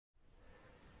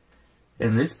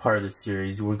In this part of the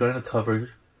series, we're going to cover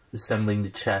assembling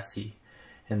the chassis,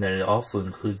 and then it also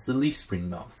includes the leaf spring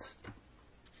mounts.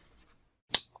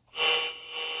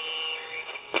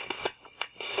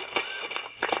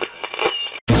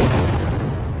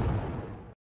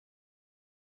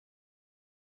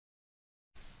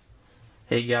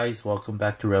 Hey guys, welcome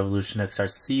back to Revolution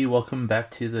XRC. Welcome back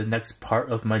to the next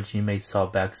part of my GMADE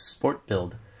Sawback Sport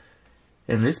build.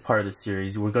 In this part of the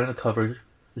series, we're going to cover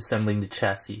assembling the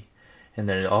chassis, and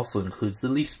then it also includes the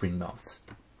leaf spring mounts.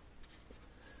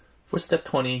 For step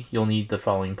 20, you'll need the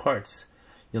following parts.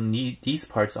 You'll need these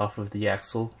parts off of the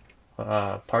axle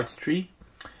parts tree.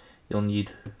 You'll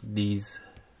need these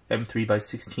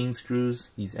M3x16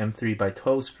 screws, these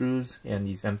M3x12 screws, and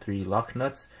these M3 lock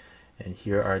nuts. And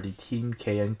here are the Team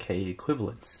K and K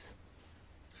equivalents.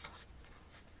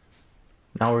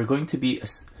 Now we're going to be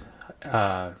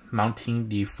mounting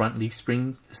the front leaf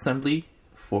spring assembly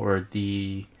for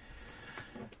the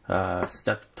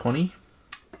step 20,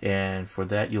 and for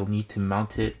that you'll need to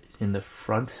mount it in the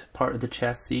front part of the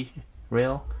chassis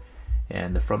rail,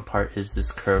 and the front part is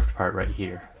this curved part right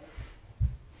here.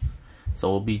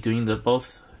 So we'll be doing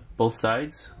both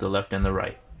sides, the left and the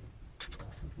right.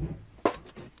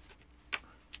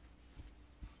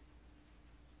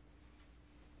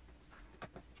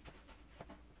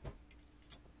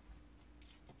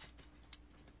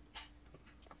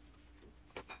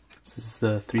 This is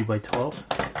the 3x12.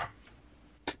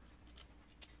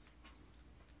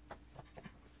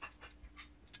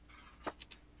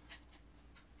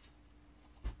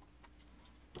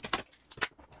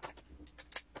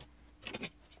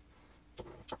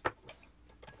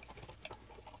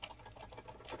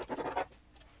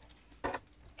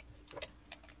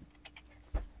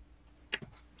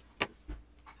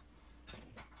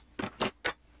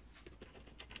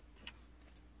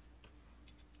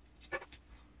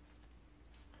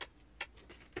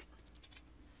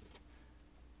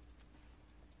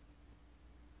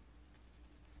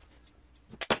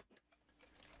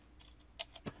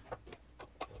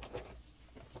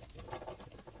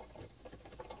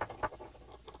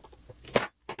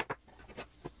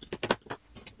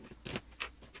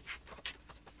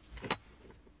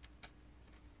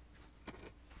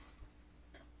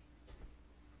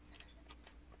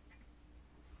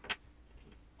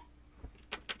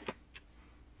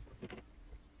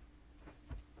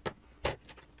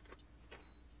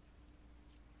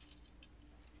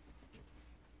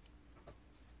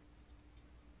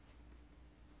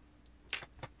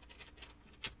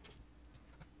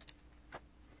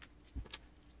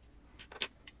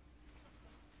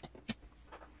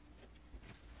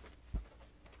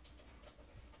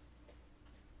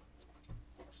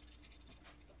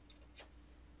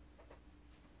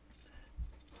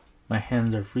 My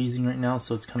hands are freezing right now,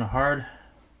 so it's kind of hard.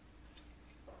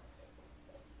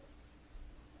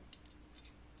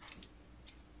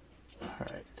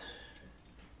 Alright.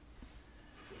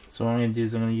 So what I'm going to do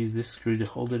is I'm going to use this screw to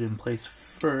hold it in place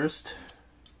first.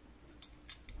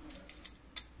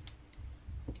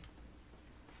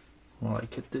 While I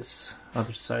get this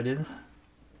other side in.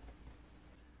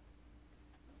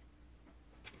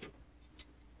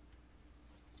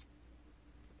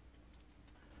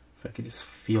 If I could just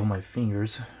feel my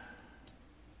fingers. There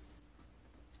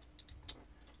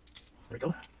we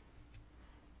go.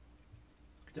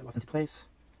 Get that locked into place.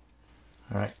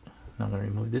 Alright, now I'm going to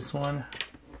remove this one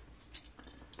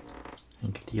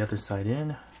and get the other side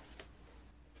in.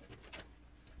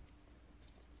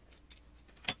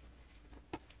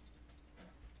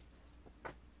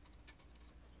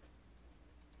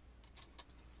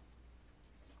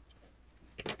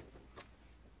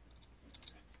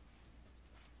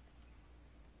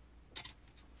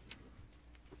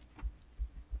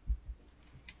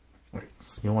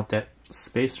 So you want that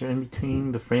spacer in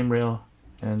between the frame rail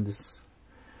and this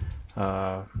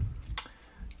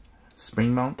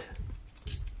spring mount,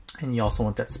 and you also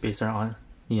want that spacer on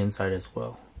the inside as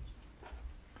well.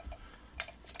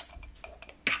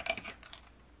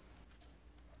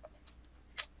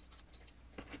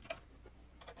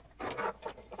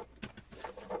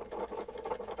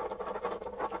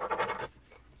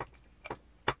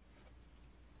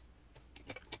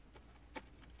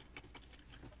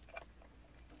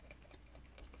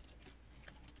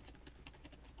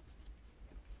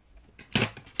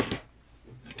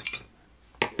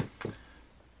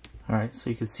 Alright, so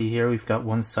you can see here we've got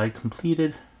one side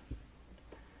completed,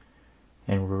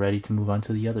 and we're ready to move on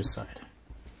to the other side.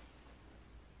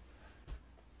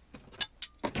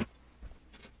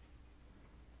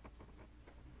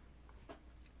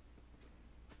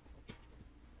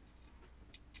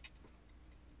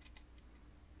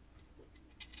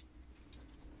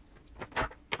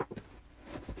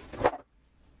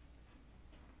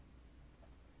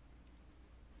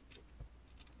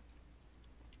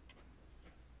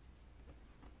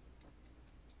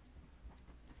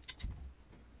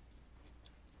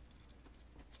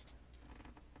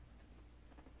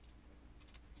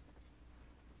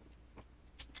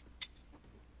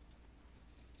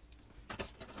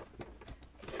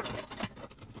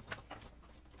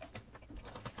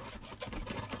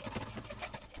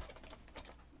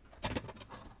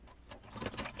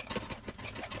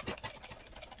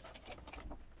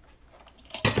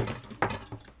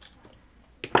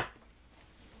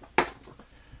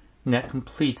 And that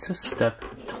completes step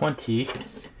 20,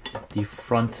 the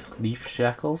front leaf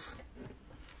shackles.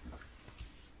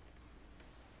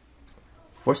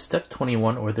 For step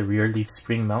 21, or the rear leaf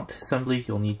spring mount assembly,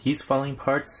 you'll need these following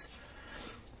parts.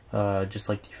 Just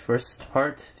like the first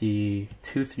part, the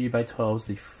 2 3x12s,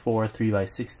 the 4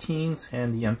 3x16s,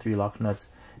 and the M3 lock nuts.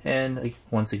 And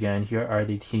once again, here are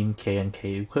the Team K and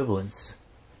K equivalents.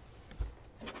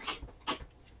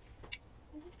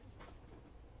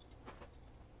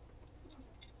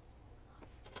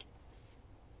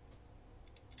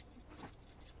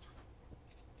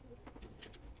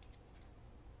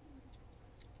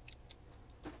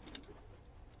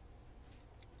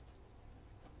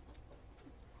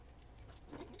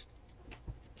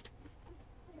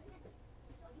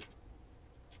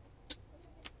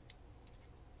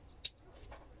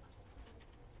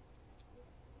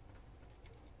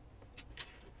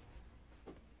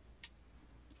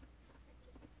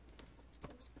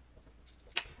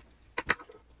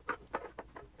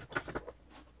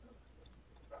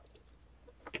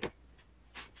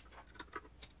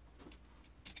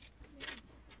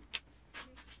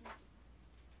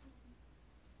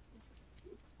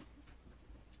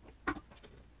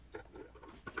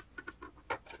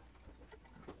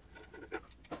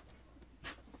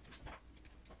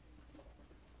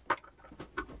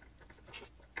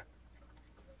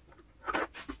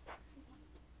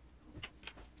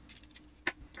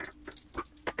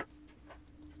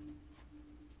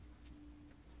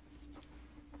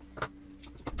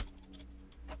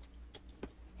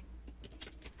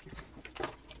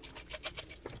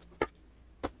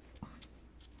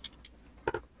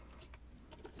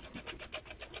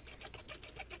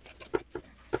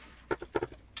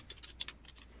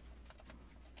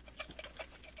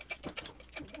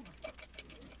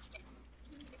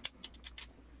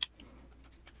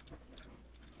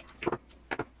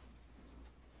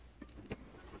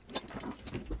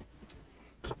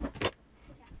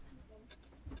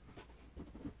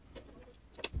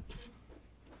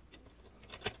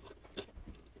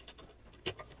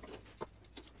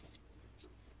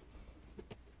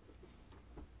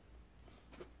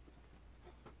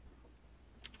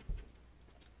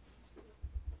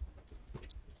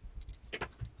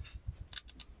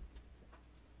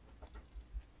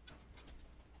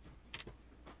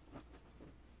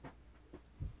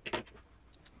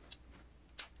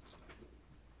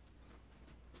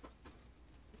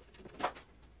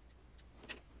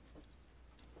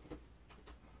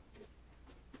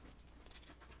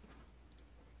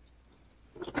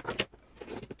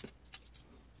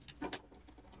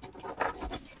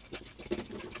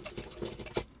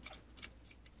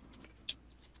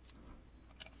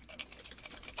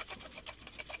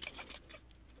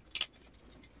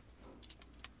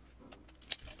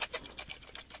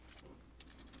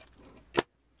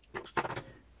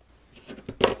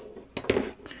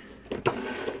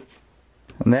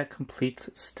 And that completes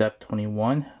step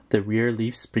 21, the rear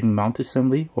leaf spring mount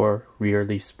assembly, or rear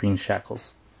leaf spring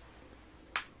shackles.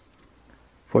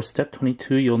 For step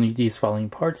 22, you'll need these following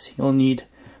parts. You'll need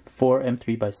 4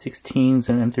 M3x16s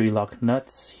and M3 lock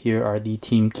nuts. Here are the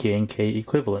Team K and K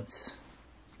equivalents.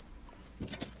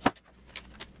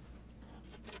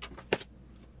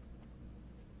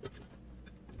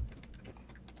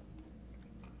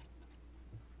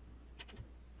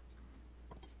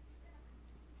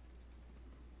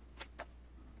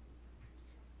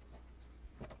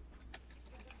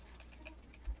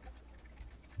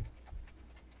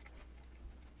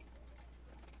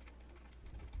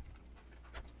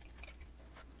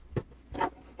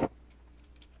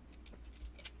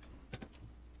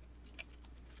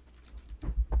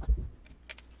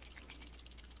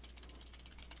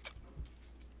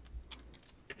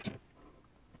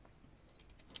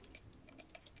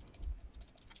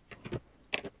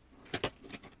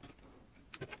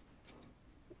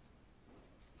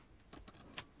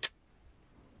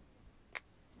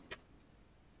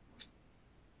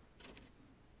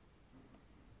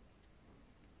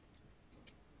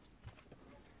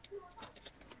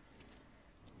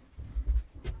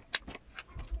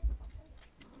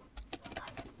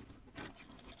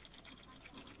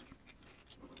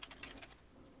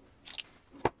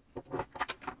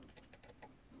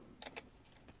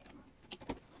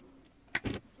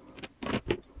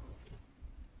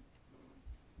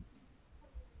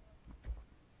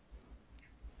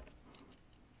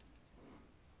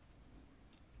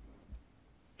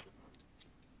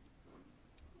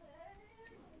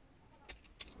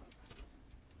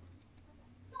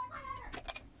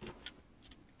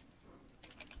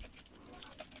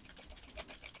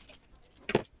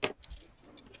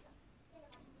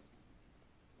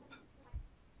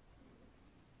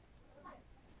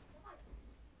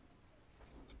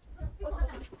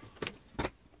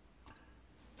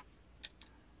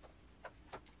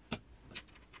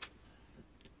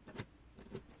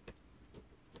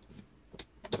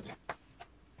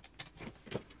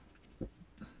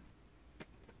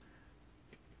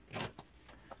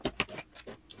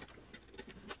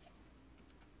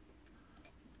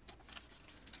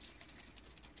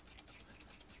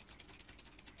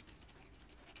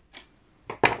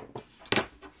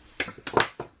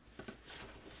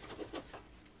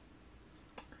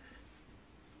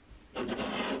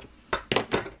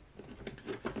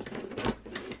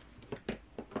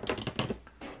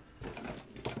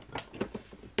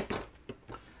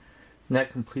 And that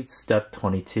completes step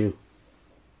 22.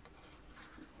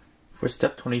 For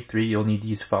step 23, you'll need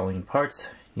these following parts.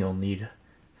 You'll need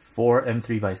 4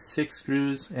 M3x6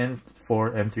 screws and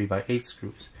 4 M3x8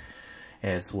 screws,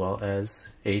 as well as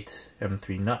 8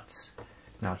 M3 nuts.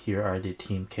 Now here are the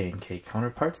Team K&K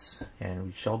counterparts, and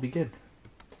we shall begin.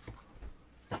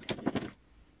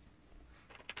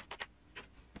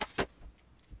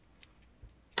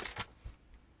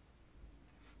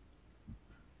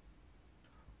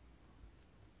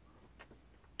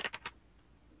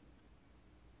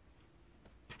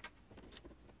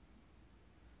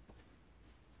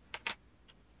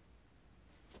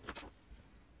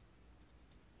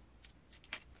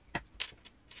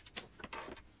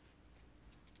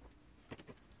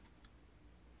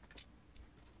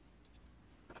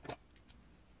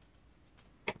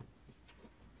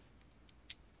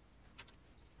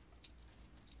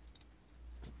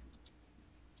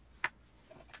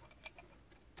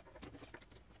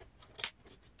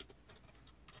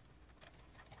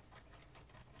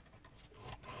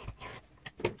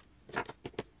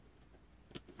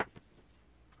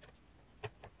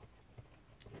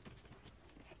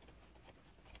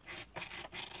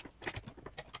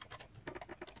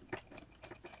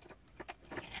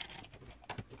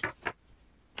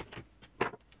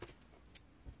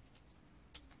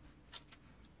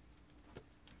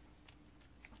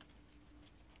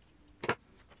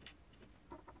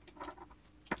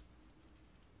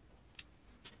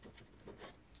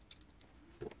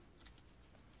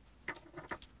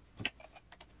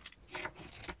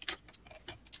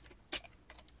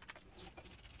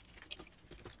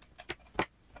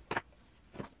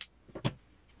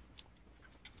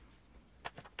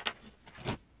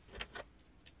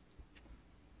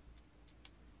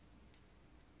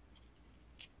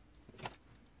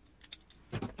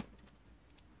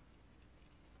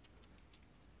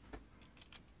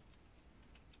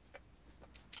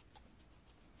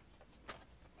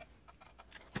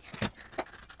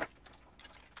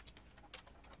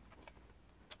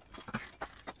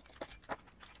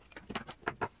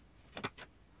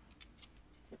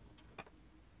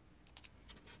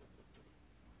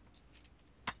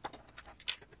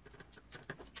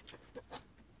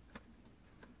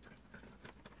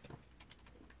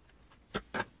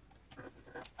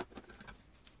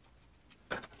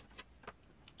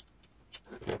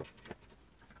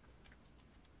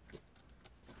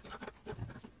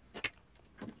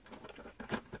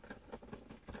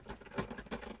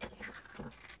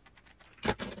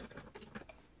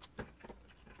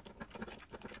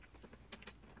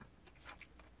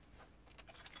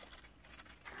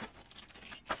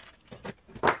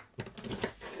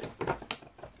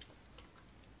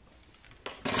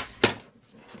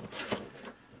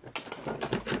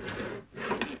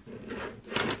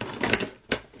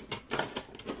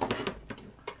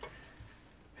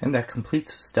 And that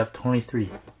completes step 23.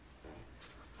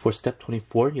 For step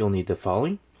 24, you'll need the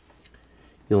following.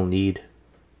 You'll need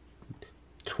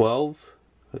 12,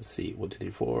 let's see, 1, 2, 3,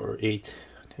 4, 8,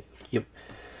 yep,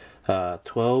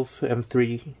 12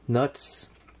 M3 nuts.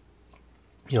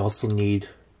 You also need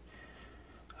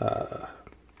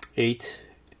 8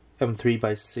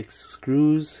 M3x6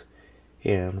 screws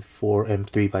and 4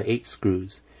 M3x8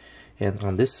 screws. And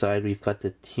on this side, we've got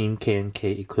the Team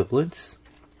K&K equivalents.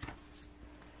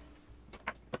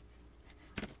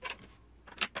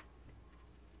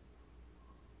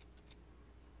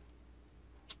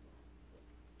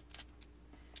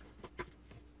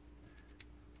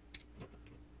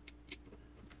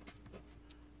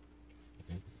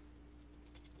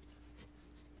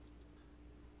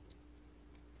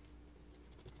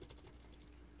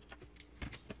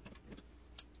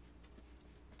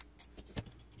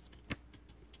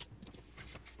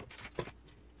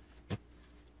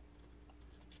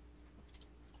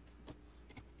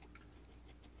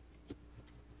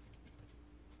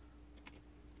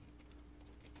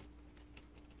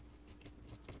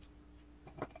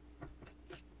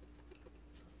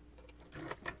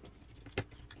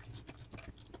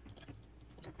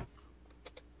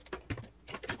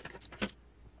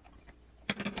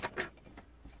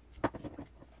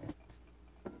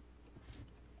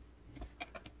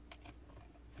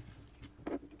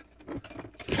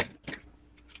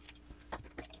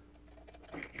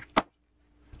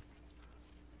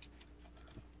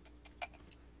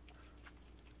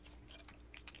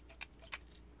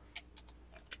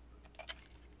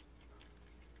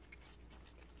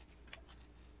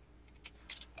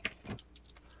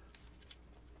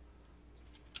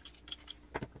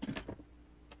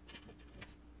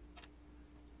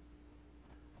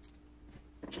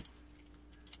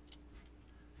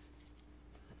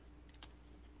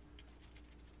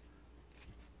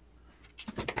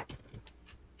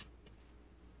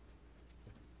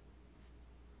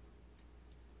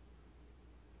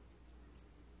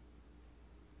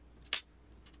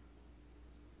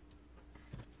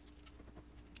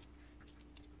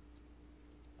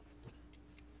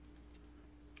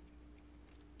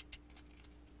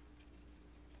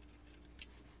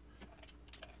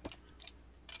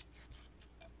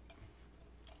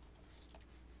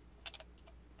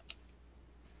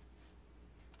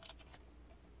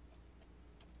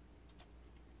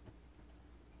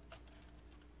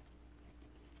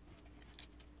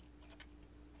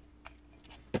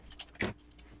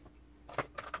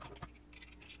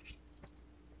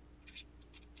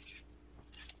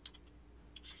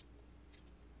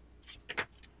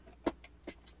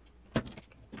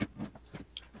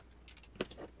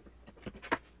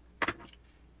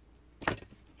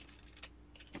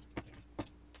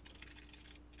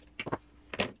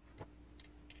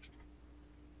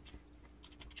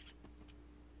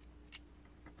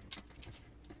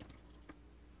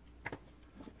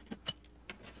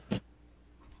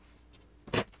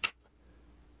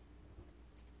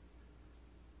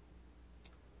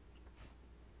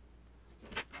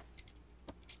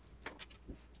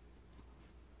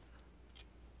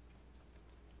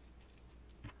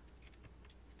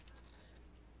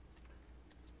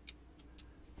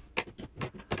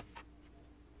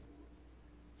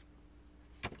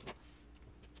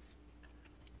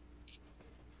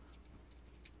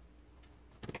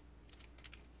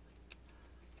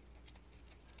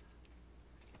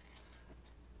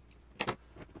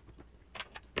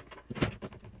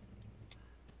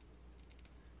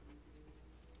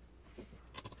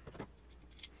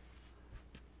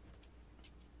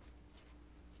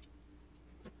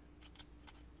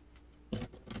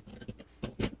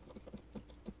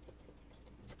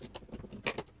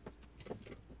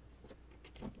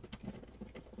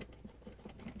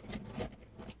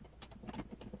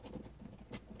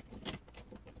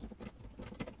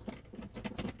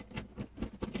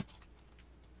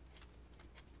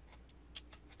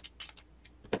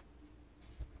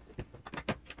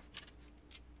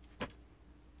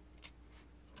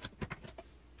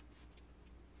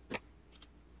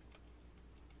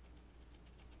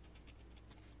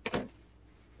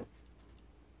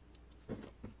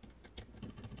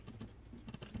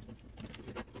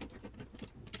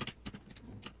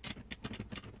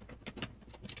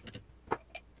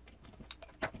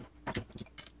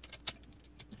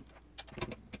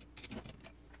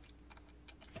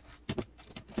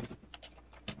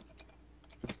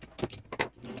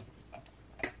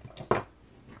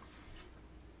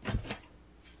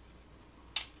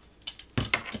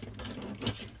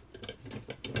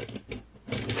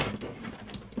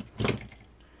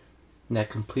 And that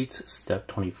completes step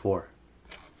 24.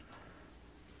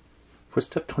 For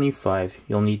step 25,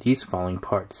 you'll need these following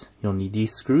parts. You'll need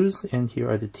these screws, and here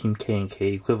are the Team K and K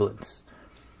equivalents.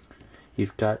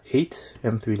 You've got 8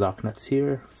 M3 lock nuts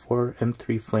here, 4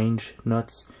 M3 flange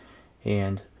nuts,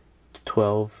 and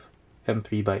 12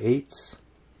 M3 by 8s.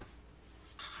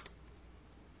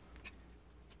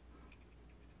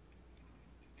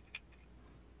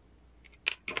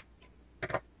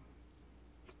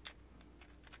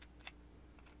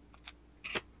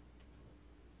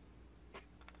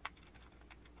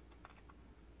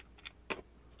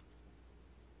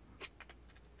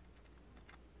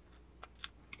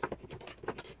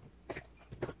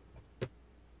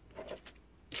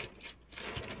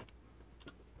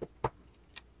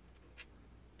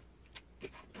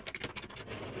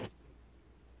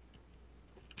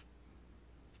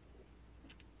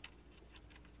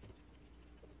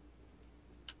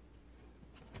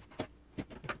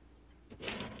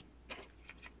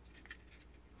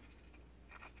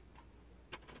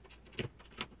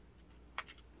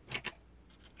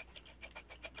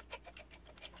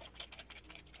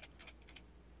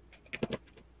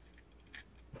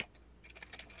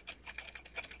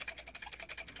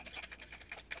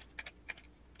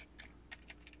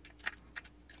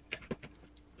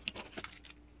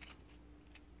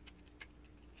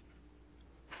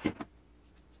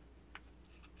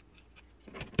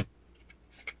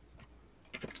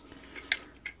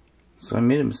 So I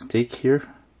made a mistake here.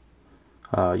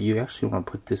 You actually want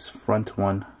to put this front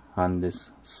one on this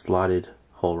slotted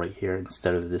hole right here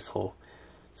instead of this hole.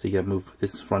 So you gotta move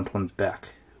this front one back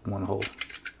one hole.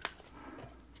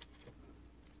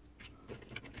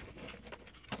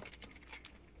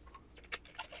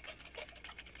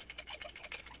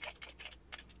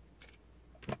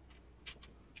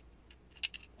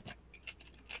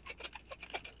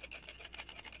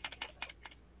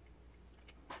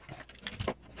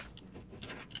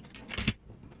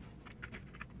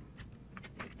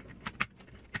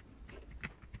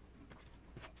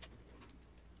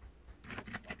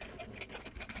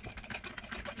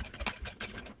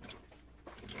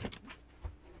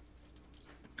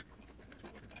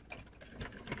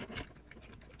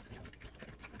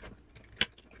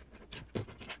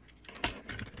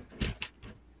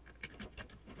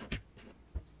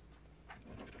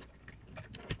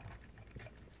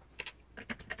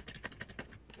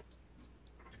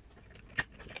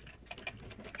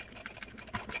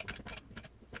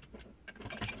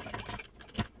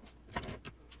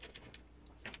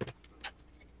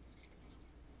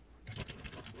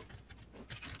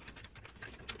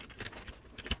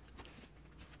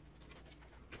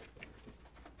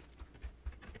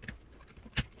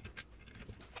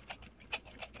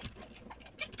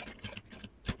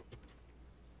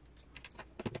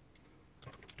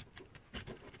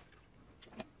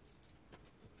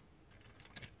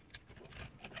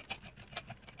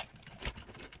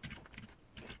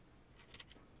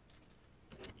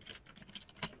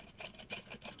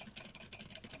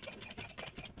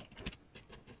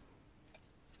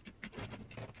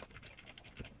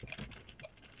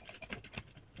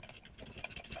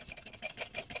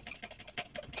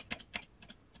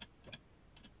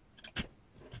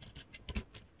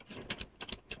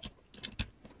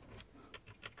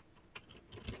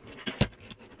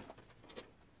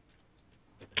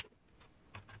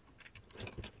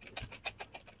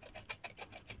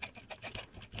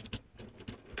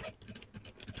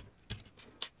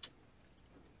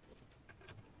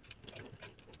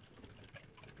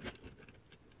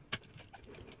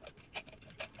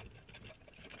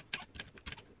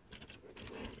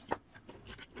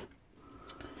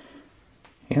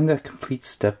 And that completes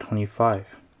step 25.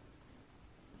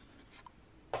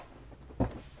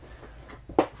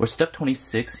 For step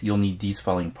 26, you'll need these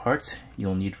following parts.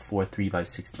 You'll need 4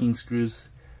 3x16 screws,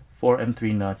 4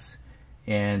 M3 nuts,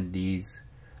 and these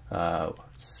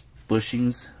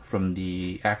bushings from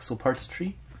the axle parts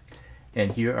tree.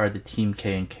 And here are the Team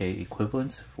K and K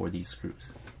equivalents for these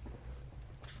screws.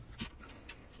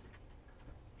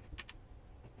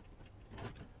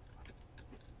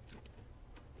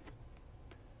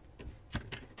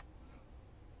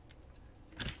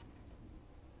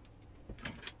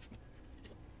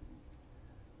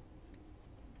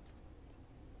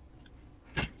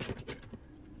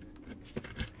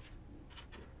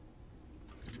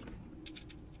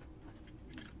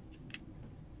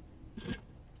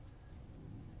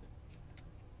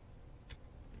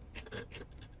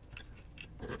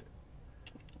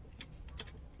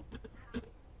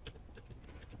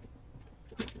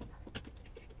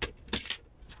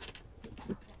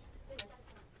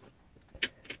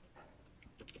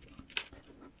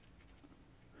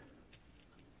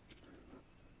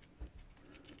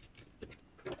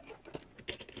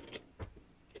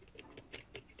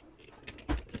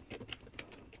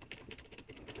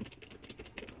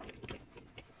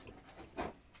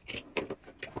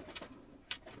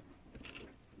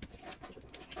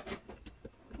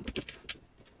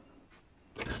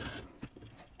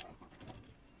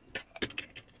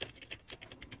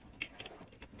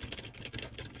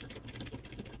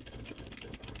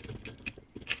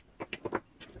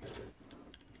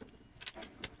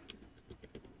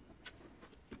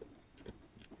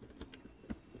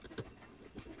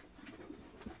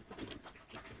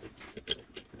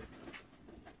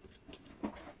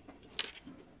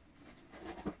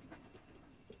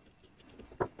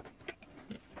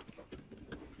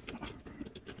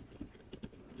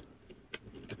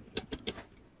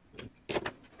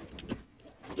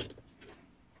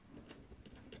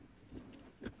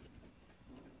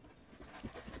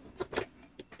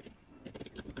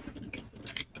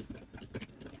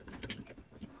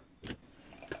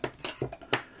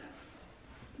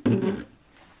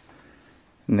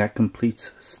 And that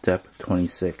completes step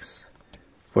 26.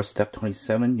 For step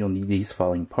 27, you'll need these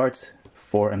following parts: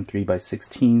 4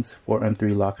 M3x16s, 4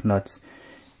 M3 lock nuts,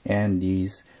 and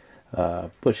these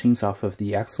bushings off of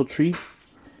the axle tree.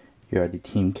 Here are the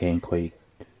Team K and K.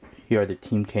 Here are the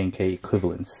Team K and K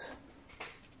equivalents.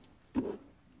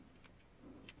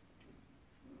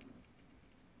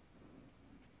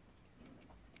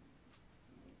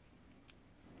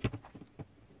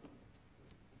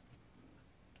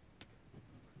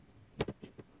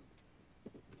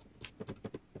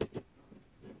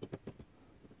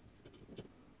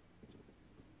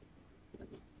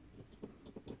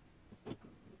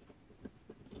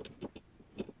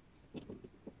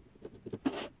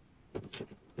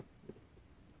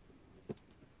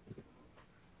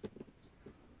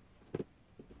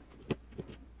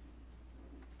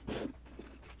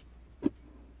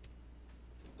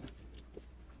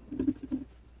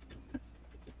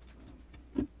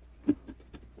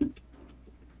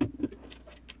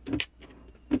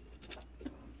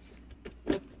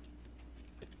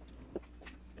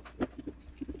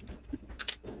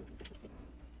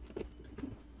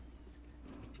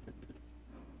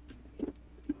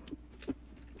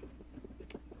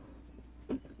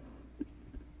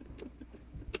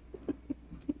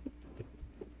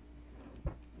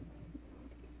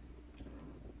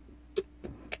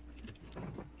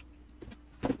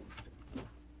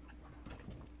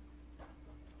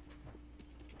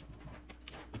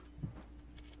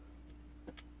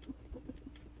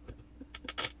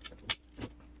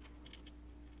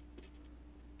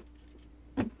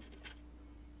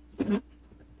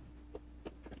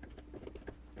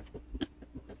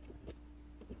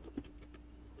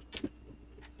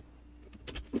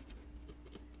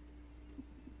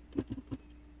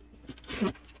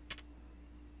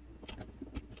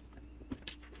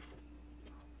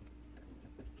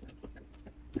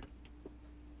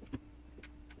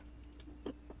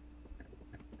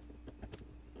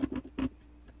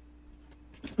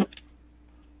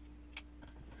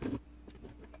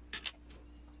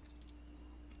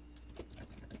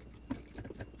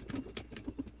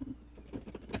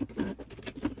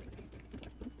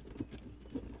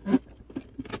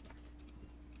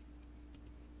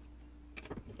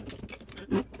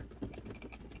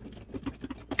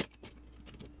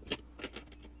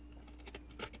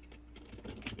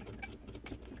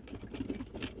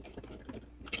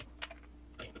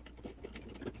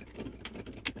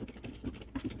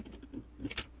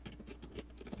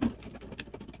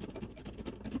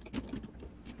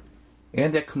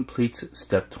 And that completes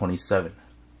step 27.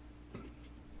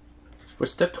 For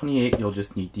step 28, you'll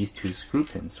just need these 2 screw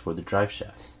pins for the drive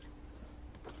shafts.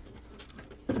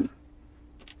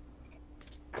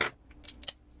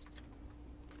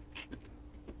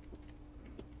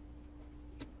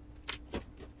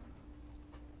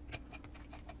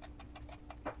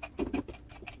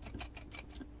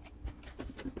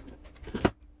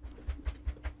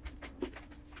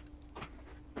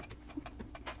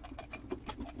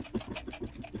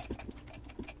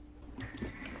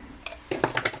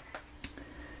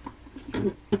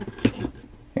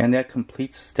 And that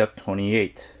completes step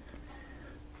 28.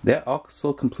 That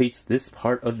also completes this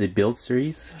part of the build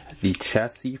series, the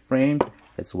chassis frame,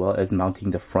 as well as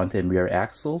mounting the front and rear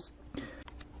axles.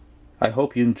 I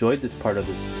hope you enjoyed this part of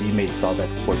this GMADE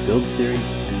Sawback Sport build series.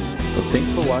 So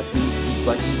thanks for watching, please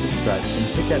like and subscribe, and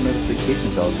hit that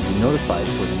notification bell to be notified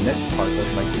for the next part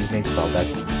of my GMADE Sawback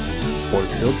Sport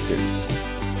build series.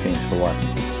 Thanks for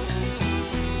watching.